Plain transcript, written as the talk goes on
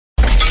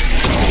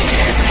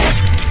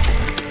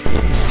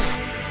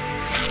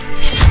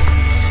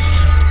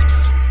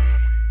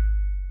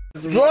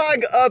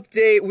Vlog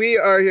update. We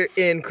are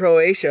in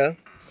Croatia,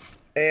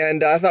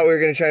 and I thought we were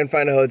gonna try and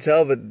find a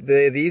hotel, but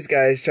these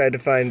guys tried to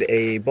find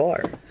a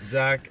bar.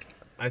 Zach,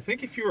 I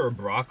think if you were a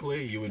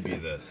broccoli, you would be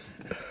this.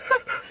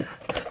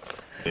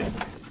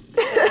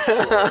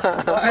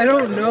 I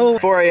don't know.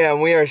 4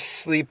 a.m. We are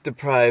sleep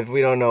deprived.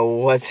 We don't know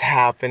what's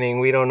happening.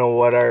 We don't know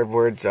what our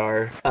words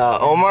are.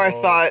 Omar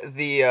thought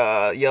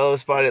the yellow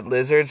spotted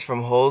lizards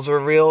from Holes were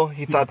real.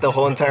 He thought the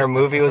whole entire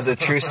movie was a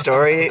true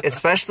story,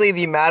 especially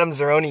the Madame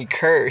Zeroni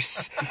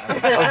curse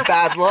of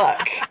bad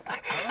luck.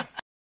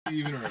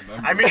 Even remember.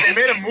 I mean, they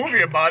made a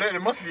movie about it.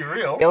 It must be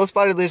real. Yellow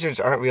spotted lizards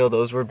aren't real.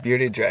 Those were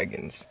bearded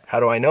dragons. How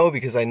do I know?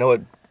 Because I know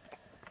what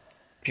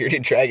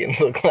bearded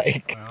dragons look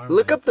like.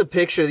 Look up the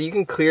picture. You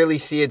can clearly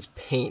see it's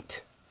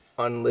paint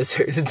on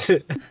lizards.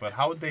 But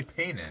how would they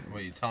paint it?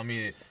 What, you tell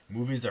me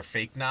movies are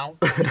fake now?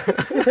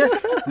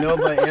 No,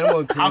 but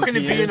animal cruelty. How can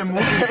it be in a movie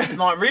if it's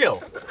not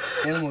real?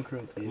 Animal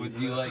cruelty. Would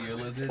you let your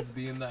lizards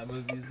be in that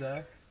movie,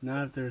 Zach?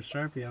 Not if they're a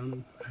Sharpie on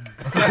them.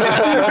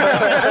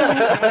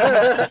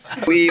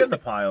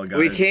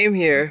 We came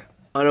here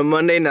on a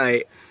Monday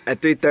night at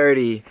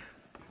 3:30,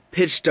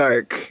 pitch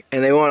dark,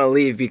 and they want to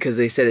leave because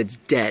they said it's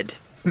dead.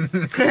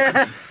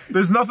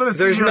 There's nothing to see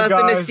There's here,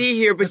 nothing guys. to see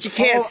here, but you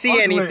can't see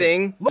ugly.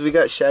 anything. We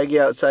got Shaggy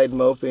outside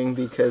moping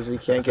because we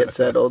can't get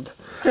settled.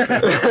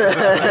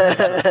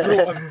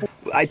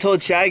 I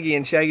told Shaggy,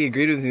 and Shaggy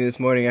agreed with me this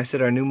morning. I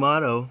said our new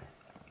motto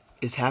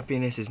is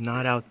happiness is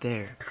not out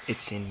there,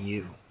 it's in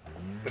you.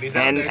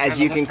 And as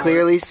you can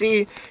clearly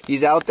see,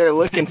 he's out there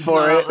looking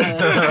for it.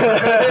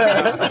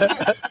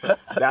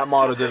 That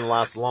motto didn't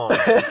last long.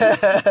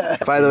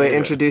 By the way,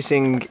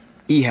 introducing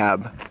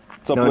Ehab,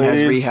 known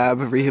as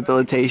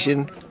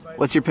rehabilitation.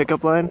 What's your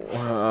pickup line?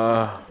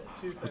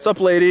 What's up,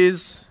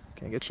 ladies?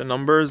 Can I get your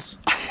numbers?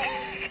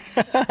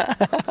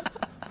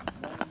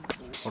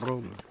 Look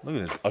at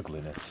this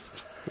ugliness.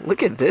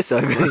 Look at this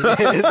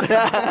ugliness.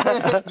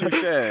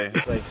 Touché.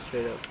 Like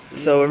straight up.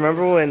 So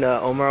remember when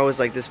Omar was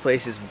like, "This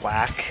place is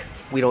whack.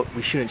 We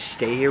shouldn't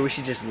stay here. We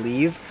should just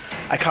leave."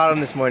 I caught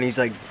him this morning. He's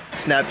like,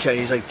 Snapchat.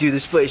 He's like, "Dude,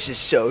 this place is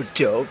so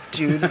dope,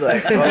 dude."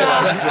 Like, oh my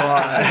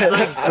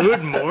god.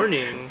 Good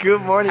morning.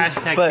 Good morning.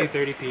 Hashtag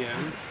 2:30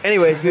 p.m.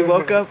 Anyways, we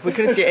woke up. We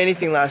couldn't see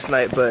anything last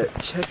night, but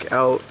check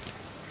out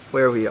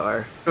where we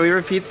are. Can we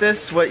repeat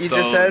this? What you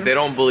just said? They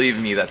don't believe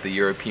me that the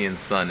European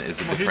sun is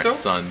a different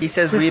sun. He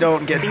says we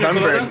don't get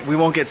sunburned. We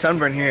won't get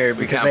sunburned here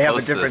because they have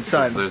a different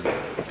sun.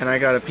 And I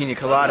got a pina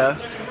colada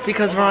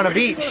because we're on a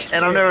beach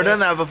and I've never done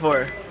that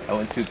before. I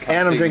went to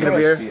And I'm drinking a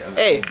beer.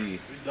 Hey.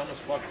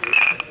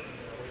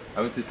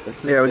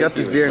 Yeah, we got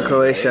this beer in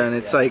Croatia and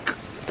it's like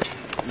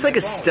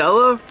a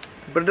Stella,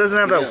 but it doesn't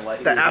have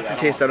the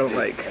aftertaste I don't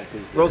like.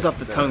 Rolls off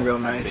the tongue real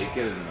nice.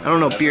 I don't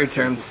know beer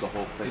terms.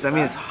 Does that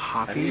mean it's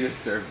hoppy? I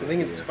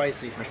think it's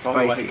spicy. Or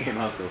spicy?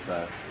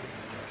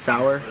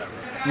 Sour?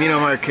 Me and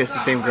Omar kissed the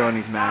same girl and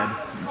he's mad.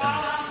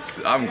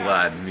 I'm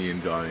glad me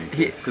and Johnny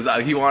kissed. Because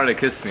he wanted to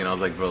kiss me and I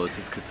was like, bro, let's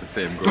just kiss the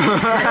same girl.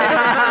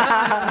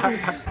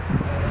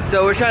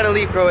 So we're trying to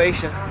leave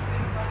Croatia.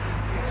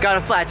 Got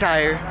a flat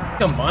tire.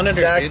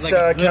 Zach's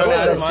count is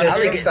up to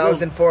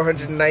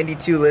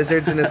 6,492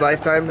 lizards in his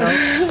lifetime now.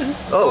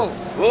 Oh,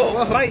 whoa!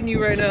 I'm fighting you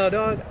right now,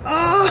 dog.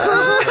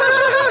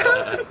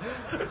 Oh.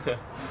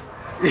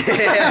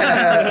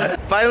 Yeah.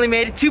 Finally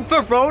made it to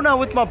Verona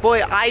with my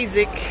boy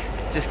Isaac.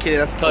 Just kidding,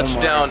 that's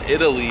Touchdown, Omar.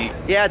 Italy.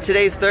 Yeah,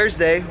 today's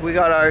Thursday. We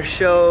got our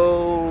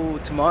show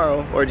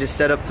tomorrow, or just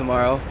set up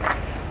tomorrow.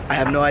 I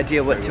have no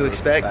idea what to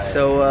expect,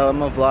 so I'm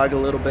gonna vlog a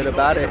little bit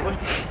about it.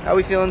 How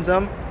we feeling,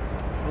 Zum?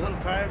 A little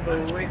tired, but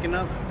we're waking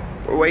up.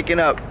 We're waking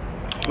up.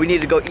 We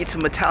need to go eat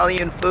some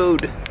Italian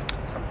food.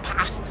 Some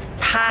pasta.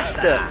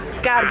 Pasta,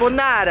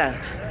 carbonara,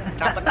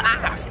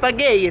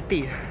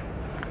 spaghetti.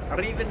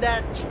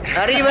 Arrivederci.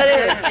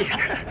 Arrivederci.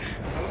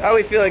 How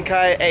we feeling,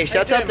 Kai? Hey,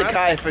 shout out to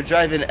Kai for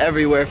driving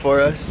everywhere for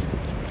us.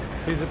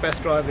 He's the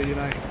best driver, you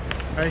know.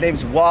 His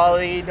name's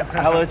Wally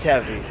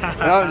Alatevi.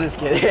 No, I'm just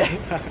kidding.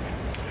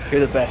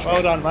 You're the best.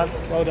 Well done, man.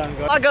 Well done,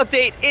 guys. Vlog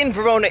update in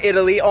Verona,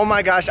 Italy. Oh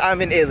my gosh,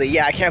 I'm in Italy.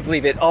 Yeah, I can't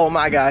believe it. Oh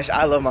my gosh,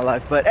 I love my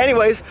life. But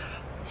anyways,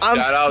 Shout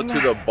out to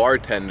the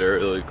bartender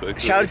really quick.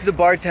 Shout out to the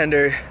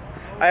bartender.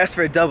 I asked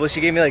for a double.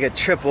 She gave me like a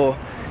triple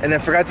and then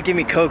forgot to give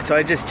me Coke, so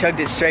I just chugged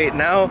it straight.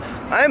 Now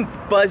I'm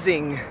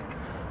buzzing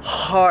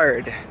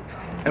hard.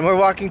 And we're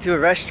walking to a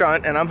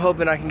restaurant and I'm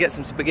hoping I can get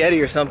some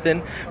spaghetti or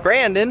something.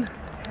 Brandon.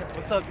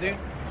 What's up, dude?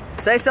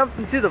 Say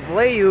something to the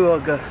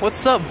Vleug.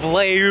 What's up,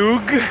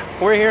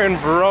 Vleug? We're here in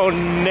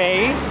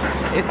Verona,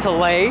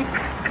 Italy.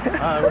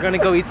 We're gonna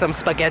go eat some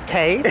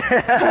spaghetti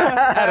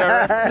at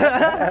our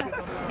restaurant.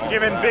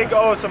 Giving Big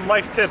O some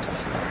life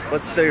tips.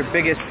 What's the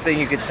biggest thing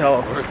you could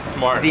tell Work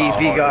smart, the not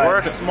hard. VGOD?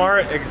 Work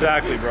smart,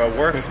 exactly, bro.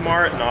 Work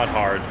smart, not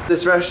hard.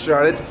 This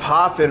restaurant, it's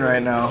popping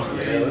right now.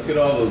 Yeah, look at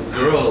all those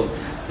girls.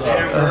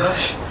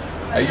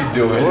 How you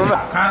doing?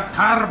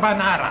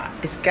 Carbonara.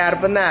 It's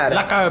carbonara.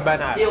 La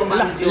carbonara.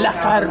 La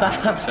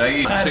carbonara. Should I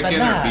eat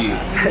chicken or beef?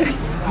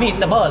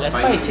 Meatball,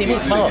 spicy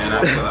meatball.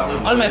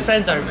 All my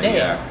friends are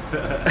there.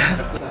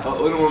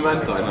 Oh, un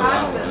momento, I know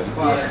that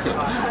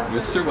one.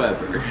 Mr.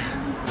 Weber.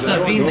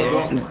 Rosa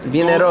Vine.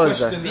 Vine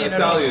Rosa.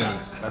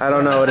 Italians. I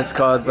don't know what it's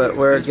called, but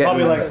we're It's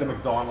probably getting like the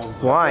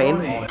McDonald's.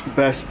 wine.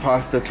 Best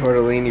pasta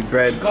tortellini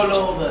bread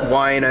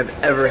wine I've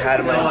ever had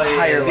in my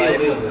entire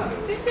life.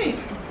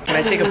 Can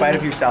I take a bite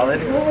of your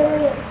salad?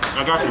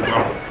 I got you,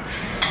 bro.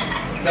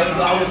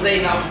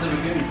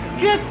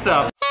 Get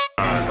the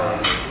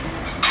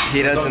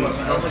He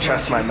doesn't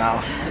trust my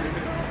mouth.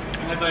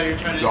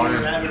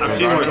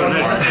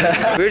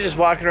 We were just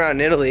walking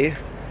around Italy,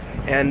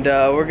 and we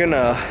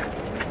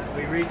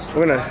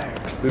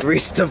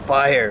reached the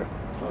fire.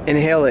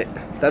 Inhale it.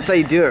 That's how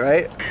you do it,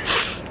 right?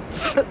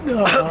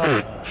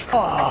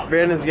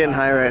 Brandon's getting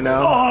high right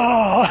now.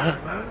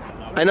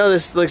 I know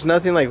this looks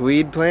nothing like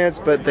weed plants,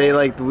 but they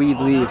like weed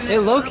leaves.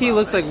 It low-key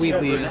looks like weed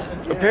leaves.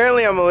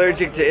 Apparently I'm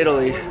allergic to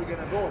Italy.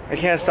 I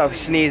can't stop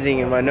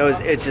sneezing and my nose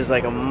itches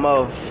like a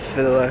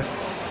motherfucker.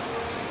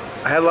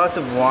 I had lots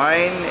of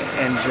wine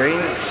and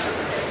drinks,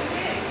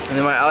 and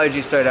then my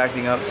allergies started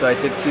acting up, so I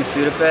took 2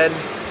 Sudafed.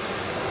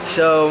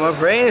 So my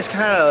brain is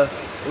kind of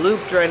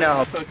looped right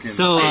now.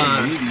 So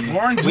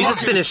we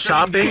just finished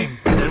shopping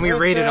and we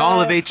rated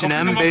all of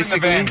H&M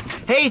basically.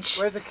 H!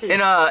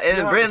 In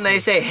Britain they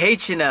say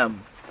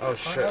H&M. Oh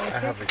shit, I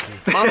have the key.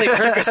 Molly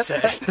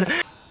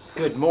Percocet.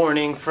 Good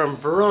morning from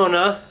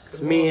Verona.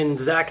 It's me and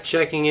Zach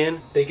checking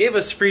in. They gave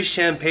us free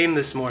champagne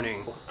this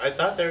morning. I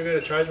thought they were going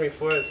to charge me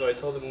for it, so I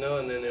told them no,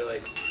 and then they're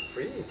like,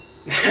 free?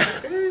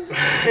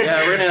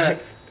 Yeah, we're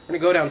gonna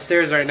go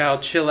downstairs right now,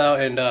 chill out,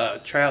 and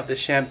try out this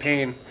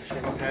champagne.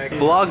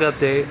 Vlog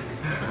update.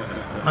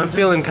 I'm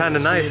feeling kind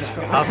of nice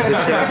off this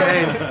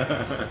champagne.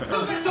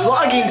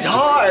 Vlogging's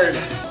hard!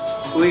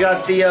 We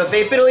got the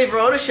Vape Italy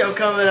Verona show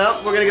coming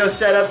up. We're gonna go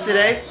set up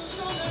today.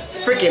 It's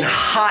freaking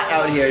hot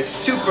out here, it's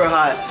super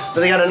hot. But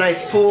they got a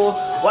nice pool.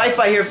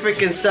 Wi-Fi here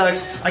freaking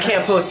sucks. I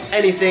can't post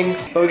anything,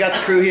 but we got the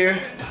crew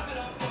here.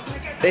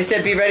 They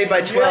said be ready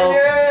by 12.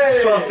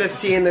 It's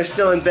 12:15, they're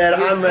still in bed,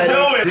 I'm ready.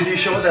 Did you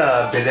show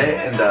the bidet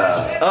and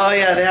the... Oh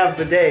yeah, they have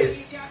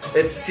bidets.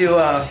 It's to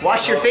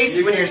wash your face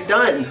when you're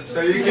done.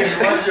 So you can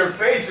wash your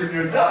face when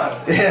you're done.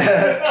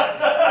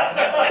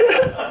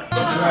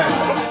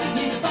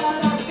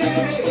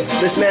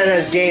 This man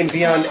has game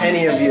beyond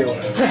any of you.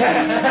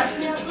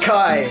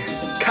 Kai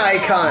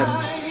Khan.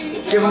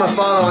 Give him a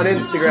follow on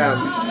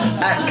Instagram.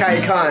 @Kai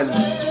Khan.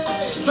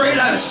 Straight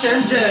out of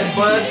Shenzhen,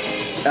 bud.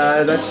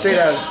 That's straight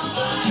out.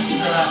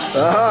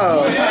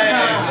 Oh.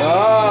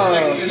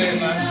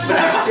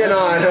 Flexing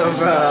on him,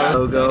 bro.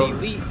 Logo.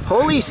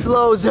 Holy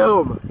slow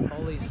zoom.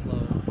 Holy slow.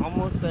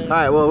 Almost there.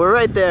 Alright, well, we're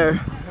right there.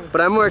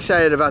 But I'm more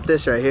excited about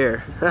this right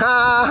here.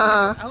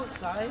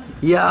 Outside?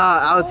 Yeah,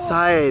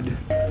 outside.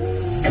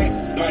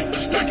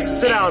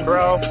 Sit down,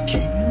 bro.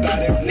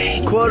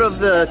 Quote of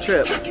the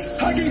trip.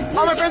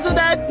 I'm a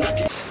president.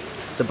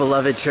 The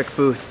beloved trick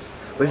booth.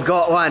 We've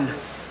got one.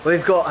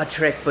 We've got a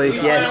trick booth,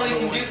 yeah. Finally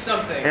can do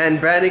something.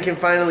 And Brandon can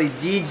finally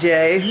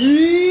DJ.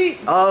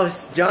 Oh,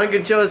 John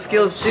can show his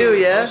skills too,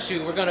 yeah? Oh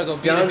shoot, we're gonna go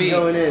B2B. John's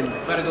going in.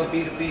 Gotta go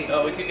B2B.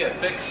 Oh, we could get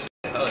fixed.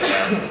 Oh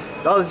yeah.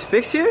 Oh, it's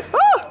fixed here?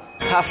 Oh!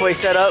 Halfway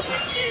set up.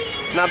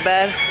 Not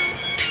bad.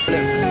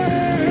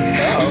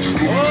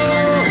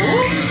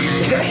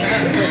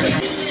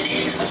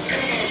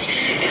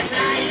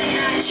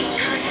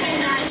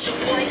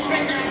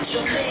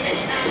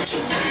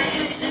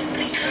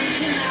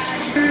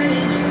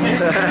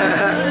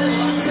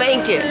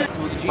 Spank it.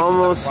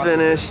 Almost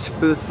finished.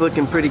 Booth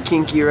looking pretty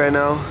kinky right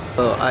now.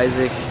 Oh,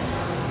 Isaac.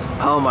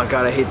 Oh my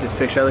god, I hate this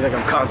picture. I look like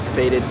I'm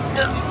constipated.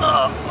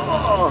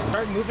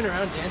 Start moving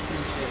around dancing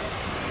and shit.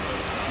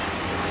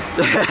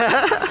 Yeah,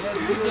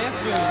 do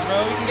dance moves, bro.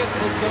 We can get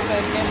those dope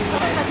ass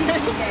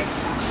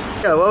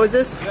Yeah, what was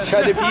this?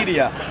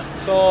 Chadapedia.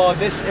 So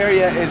this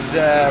area is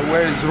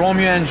where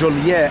Romeo and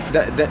Juliet,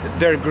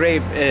 their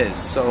grave is.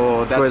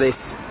 So that's Where they.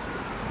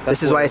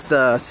 This is why it's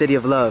the city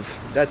of love.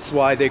 That's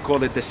why they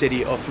call it the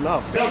city of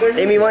love.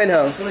 Amy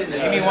Winehouse.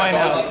 Amy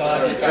Winehouse.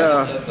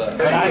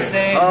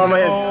 Oh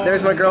my,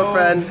 there's my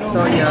girlfriend,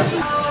 Sonia.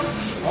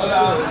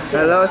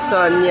 Hello,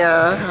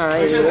 Sonia.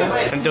 Hi.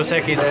 And Dos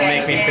Equis will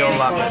make me feel a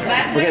lot better.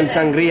 We're getting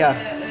sangria.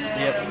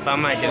 Yep, I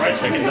might get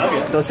Dos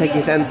Equis. Dos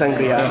Equis and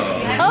sangria.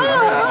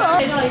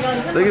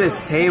 Look at this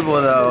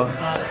table though.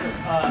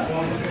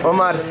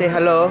 Omar, say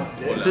hello.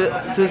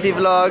 To the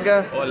vlog.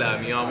 Hola,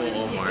 mi amo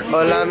Omar.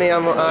 Hola, mi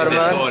amo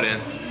Armar.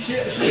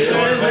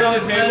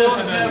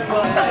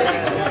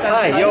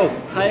 Hi, yo.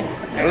 Hi.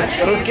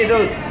 Ruski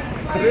dude.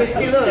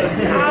 Ruski dude.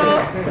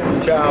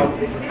 Ciao.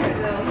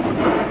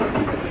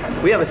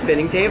 We have a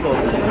spinning table.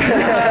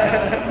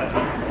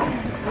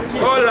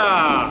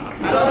 Hola.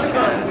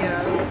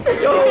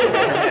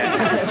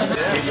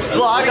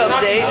 Vlog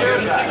update.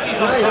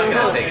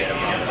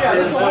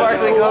 There's a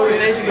sparkling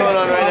conversation going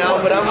on right now,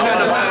 but I'm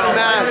kind of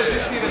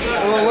smashed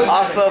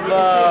off of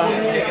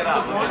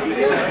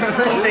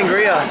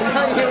sangria,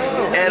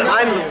 and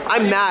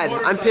I'm mad.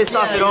 I'm pissed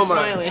off at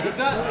Omar. Me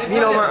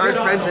and Omar aren't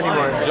friends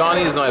anymore.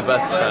 Johnny is my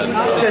best friend.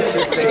 Shut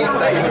your face.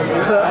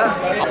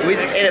 We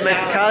just ate at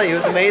Mexicali. It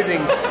was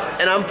amazing,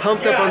 and I'm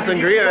pumped up on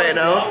sangria right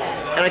now.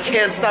 and I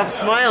can't stop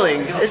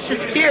smiling. It's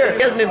just here.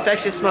 He has an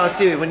infectious smile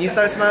too. When you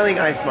start smiling,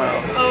 I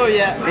smile. Oh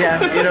yeah.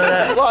 Yeah, you know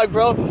that. Vlog,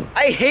 bro.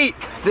 I hate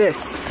this.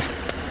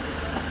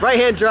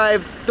 Right-hand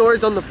drive,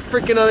 doors on the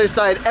freaking other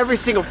side every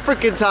single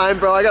freaking time,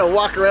 bro. I gotta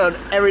walk around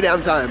every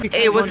damn time.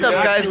 Hey, what's up,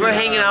 guys? We're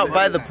hanging out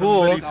by the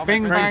pool.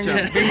 Bing bang,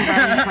 bing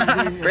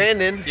bang.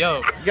 Brandon,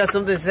 Yo. you got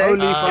something to say?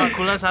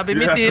 Kula sabi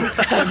mitin.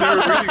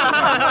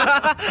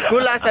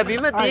 Kula sabi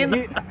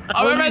matin.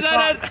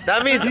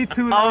 That means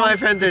all my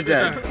friends are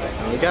dead.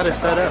 We got it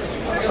set up,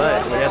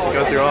 but we have to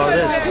go through all of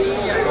this.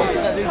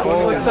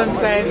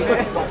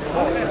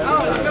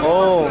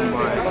 Oh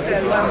my.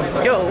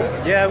 Yo,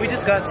 yeah, we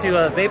just got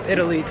to Vape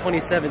Italy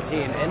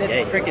 2017, and it's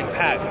freaking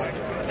packed.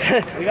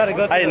 We gotta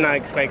go. I did not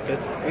expect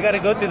this. We gotta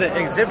go through the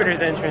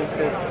exhibitors entrance,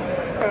 cause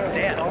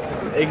damn.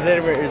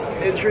 Exhibitors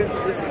entrance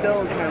is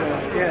still kind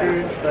of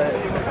screwed, but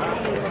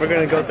we're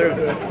gonna go through.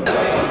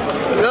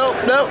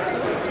 Nope.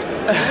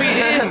 We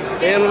in.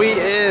 And we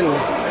in.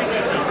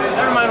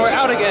 Never mind, we're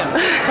out again.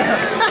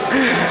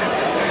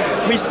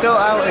 We still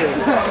out here.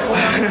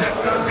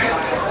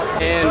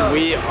 And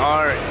we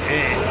are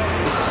in.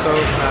 So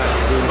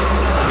packed, dude.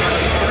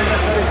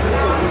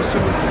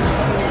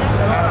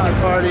 After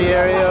party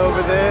area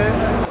over there.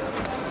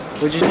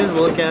 Would you just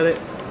look at it?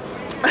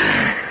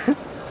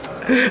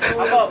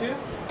 How about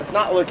let's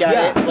not look at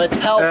it. Let's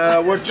help.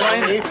 We're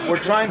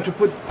trying to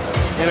put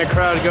in a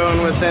crowd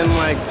going within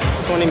like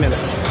 20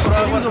 minutes.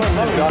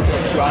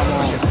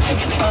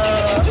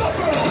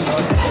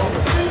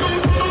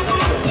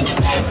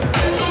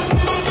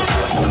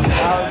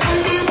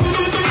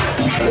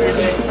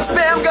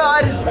 Spam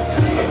God!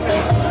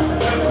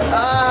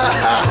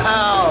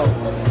 Ow!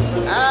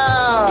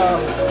 Ow!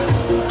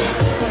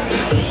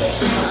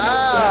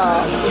 Ow!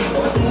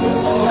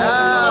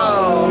 Ow!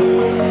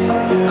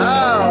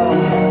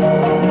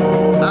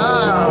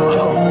 Ow!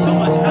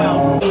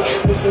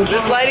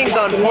 This lighting's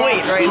on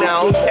point right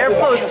now.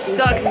 Airflow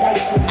sucks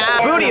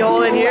ass booty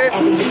hole in here,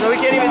 so we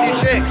can't even do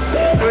tricks.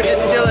 So we're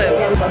just chilling.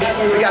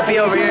 We got B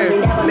over here,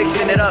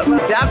 mixing it up.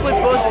 Zach was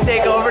supposed to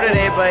take over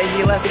today, but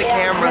he left the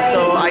camera,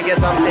 so I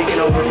guess I'm taking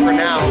over for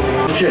now.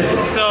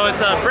 So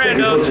it's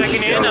Brando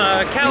checking in.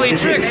 Cali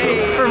Tricks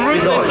from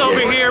Ruthless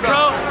over here,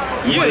 bro.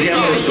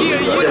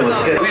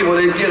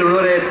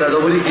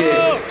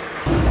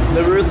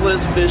 The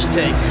Ruthless Fish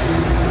Tank.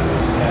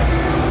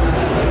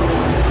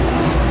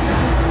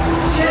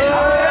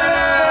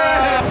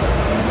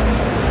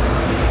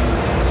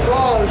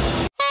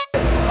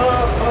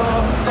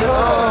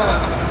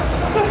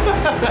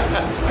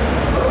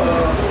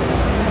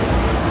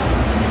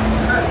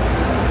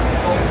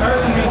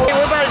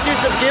 We're about to do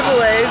some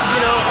giveaways, you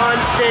know, on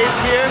stage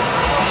here.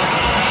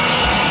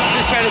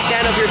 Just trying to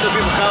stand up here so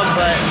people come,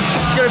 but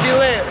it's gonna be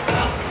lit.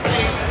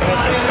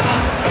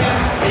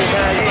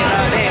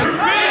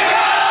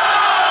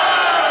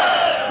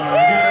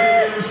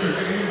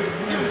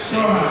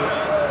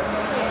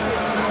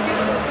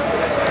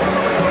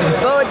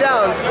 Slow it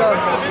down,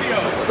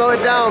 slow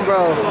it down,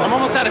 bro. I'm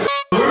almost out of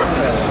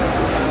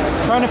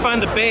trying to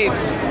find the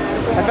babes.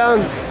 I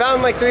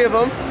found like 3 of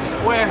them.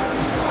 Where?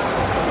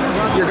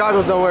 Your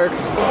goggles don't work.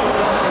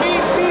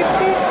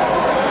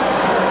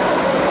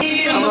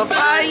 I'ma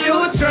buy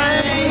you a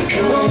drink.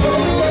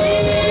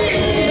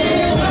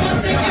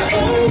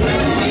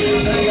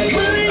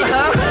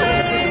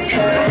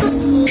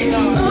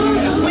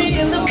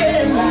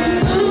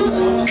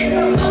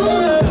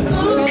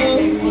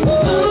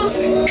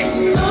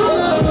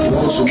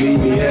 Won't you meet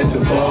me at the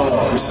bar?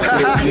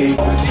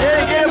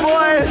 Get it,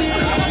 boy.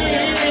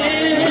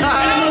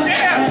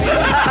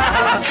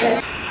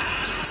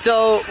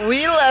 So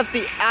we left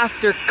the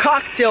after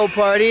cocktail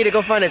party to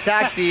go find a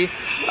taxi.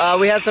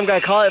 We had some guy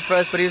call it for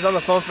us, but he was on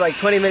the phone for like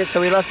 20 minutes, so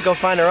we left to go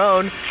find our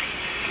own.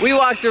 We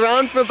walked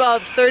around for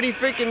about 30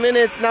 freaking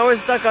minutes. Now we're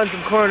stuck on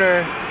some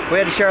corner. We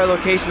had to share our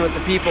location with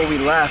the people we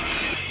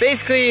left.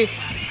 Basically,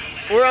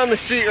 we're on the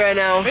street right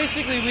now.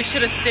 Basically, we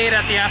should have stayed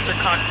at the after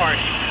cock party.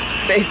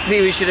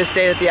 Basically, we should have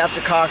stayed at the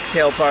after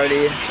cocktail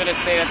party. Should have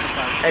stayed at the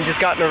cock. And just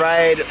gotten a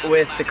ride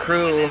with the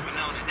crew.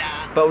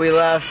 But we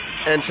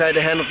left and tried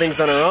to handle things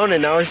on our own,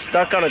 and now we're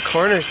stuck on a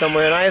corner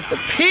somewhere, and I have to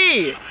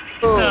pee!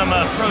 Some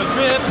pro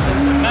trips and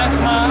some max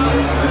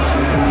miles.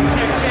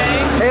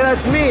 Hey,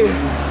 that's me!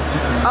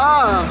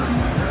 Ah!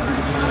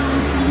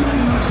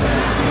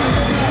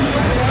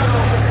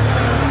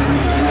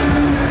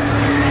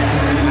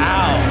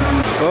 Ow.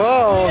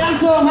 Oh!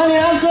 Alto, money,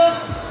 alto.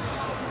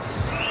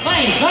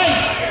 Vai.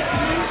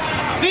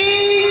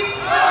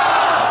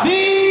 VGOD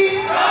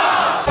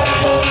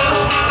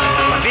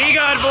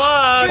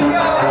vlog.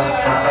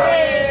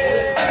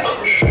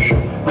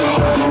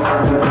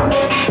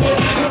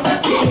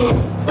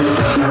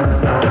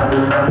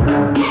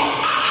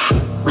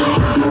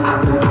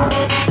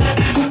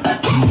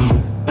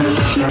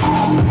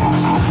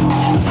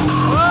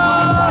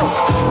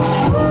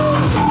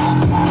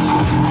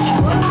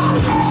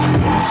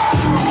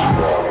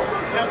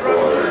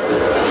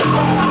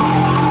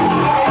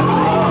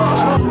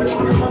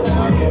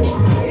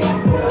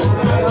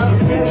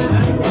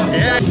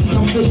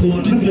 it.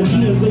 Look at the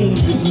being lean,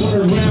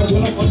 running around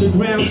while I'm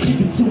underground,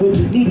 sticking to it.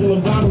 Needle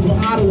and vinyls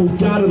with auto,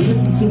 gotta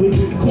listen to it.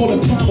 Call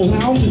it primal,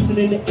 how I'm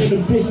listening to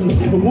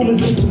inhibitions. A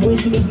woman's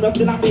intuition is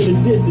nothing I'm in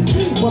addition.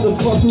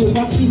 Motherfucker, if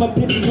I see my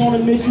bitches on a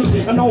mission,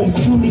 I know I'm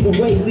screwed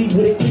either way, leave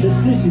with an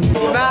indecision.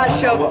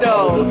 Smash up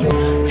though.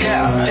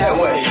 Yeah, that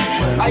way.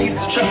 I used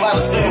to trip out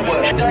of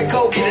silver. That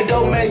coke in the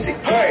domestic.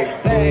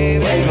 Hey,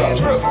 raindrops.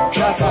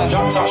 Drop top, you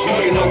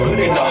ain't no good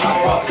in the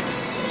hot rock.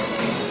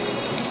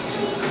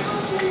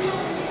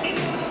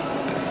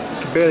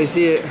 Can barely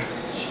see it.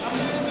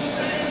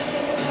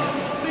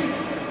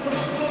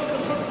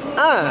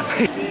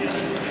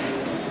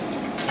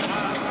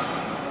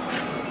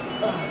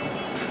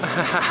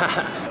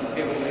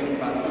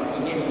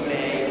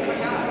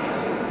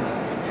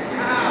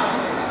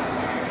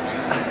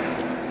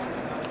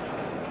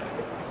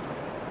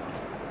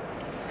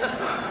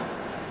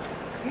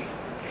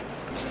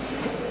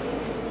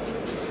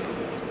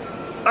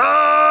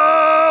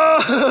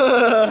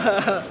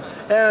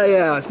 Hell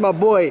yeah, it's my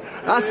boy.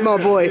 That's my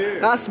boy.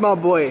 That's my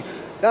boy.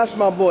 That's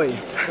my boy.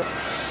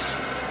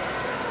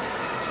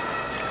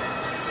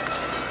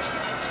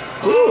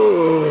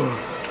 Ooh.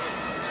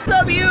 What's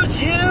up,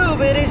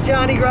 YouTube? It is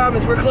Johnny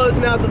Gromas. We're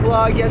closing out the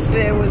vlog.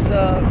 Yesterday it was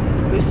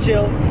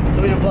chill,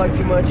 so we didn't vlog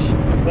too much.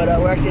 But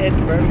we're actually heading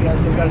to Birmingham,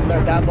 so we gotta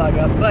start that vlog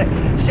up. But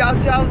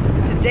shouts out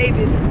to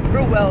David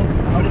Ruel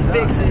for the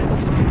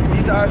fixes.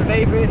 These are our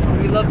favorite.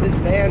 We love this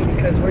van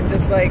because we're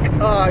just like,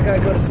 oh, I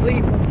gotta go to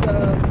sleep. It's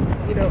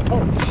you know,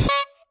 oh.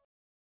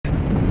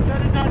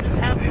 That did not just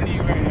happen to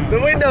you right now. The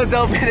window's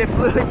open, it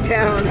blew it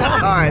down.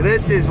 Alright,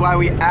 this is why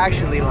we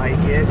actually like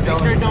it. So,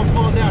 Make sure it don't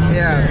fall down.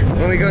 yeah,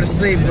 when we go to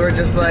sleep, we're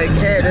just like,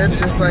 hey dude,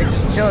 just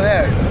chill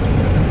there.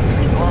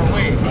 Or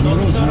wait,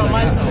 don't on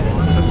my side.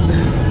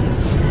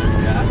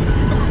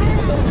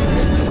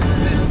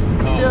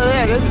 Chill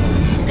there,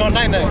 dude. Go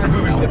night-night.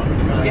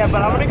 Yeah,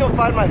 but I'm gonna go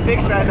find my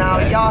fix right now.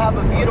 Y'all have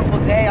a beautiful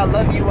day. I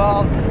love you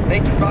all.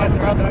 Thank you for all the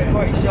love and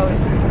support you show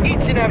us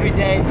each and every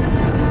day.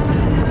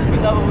 We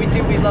love what we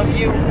do. We love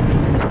you.